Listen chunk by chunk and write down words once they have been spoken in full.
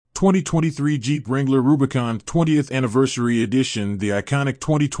2023 Jeep Wrangler Rubicon 20th Anniversary Edition. The iconic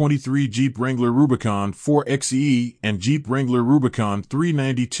 2023 Jeep Wrangler Rubicon 4xe and Jeep Wrangler Rubicon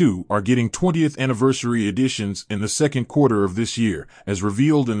 392 are getting 20th Anniversary Editions in the second quarter of this year, as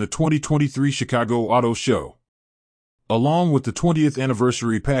revealed in the 2023 Chicago Auto Show. Along with the 20th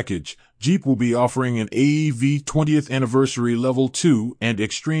Anniversary package, Jeep will be offering an AEV 20th Anniversary Level 2 and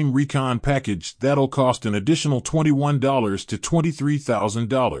Extreme Recon package that'll cost an additional $21 to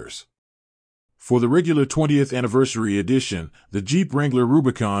 $23,000. For the regular 20th Anniversary Edition, the Jeep Wrangler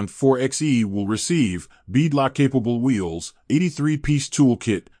Rubicon 4xe will receive beadlock-capable wheels, 83-piece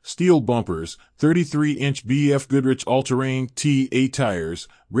toolkit, steel bumpers, 33-inch BF Goodrich all-terrain TA tires,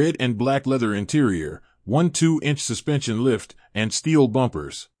 red and black leather interior, 2-inch suspension lift, and steel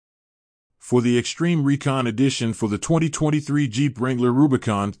bumpers. For the Extreme Recon Edition for the 2023 Jeep Wrangler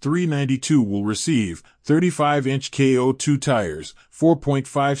Rubicon 392 will receive 35-inch KO2 tires,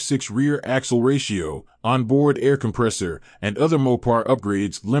 4.56 rear axle ratio, onboard air compressor, and other Mopar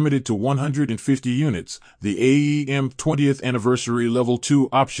upgrades limited to 150 units. The AEM 20th Anniversary Level 2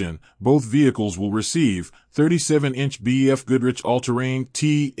 option, both vehicles will receive 37-inch BF Goodrich all-terrain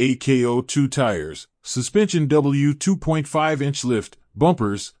TAKO2 tires, suspension W 2.5-inch lift,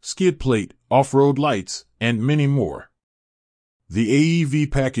 bumpers, skid plate, off-road lights, and many more. The AEV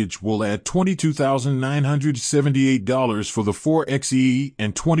package will add $22,978 for the 4xe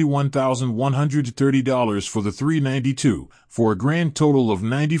and $21,130 for the 392, for a grand total of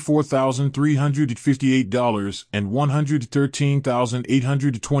 $94,358 and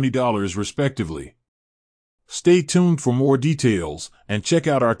 $113,820 respectively. Stay tuned for more details, and check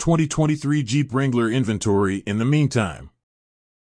out our 2023 Jeep Wrangler inventory in the meantime.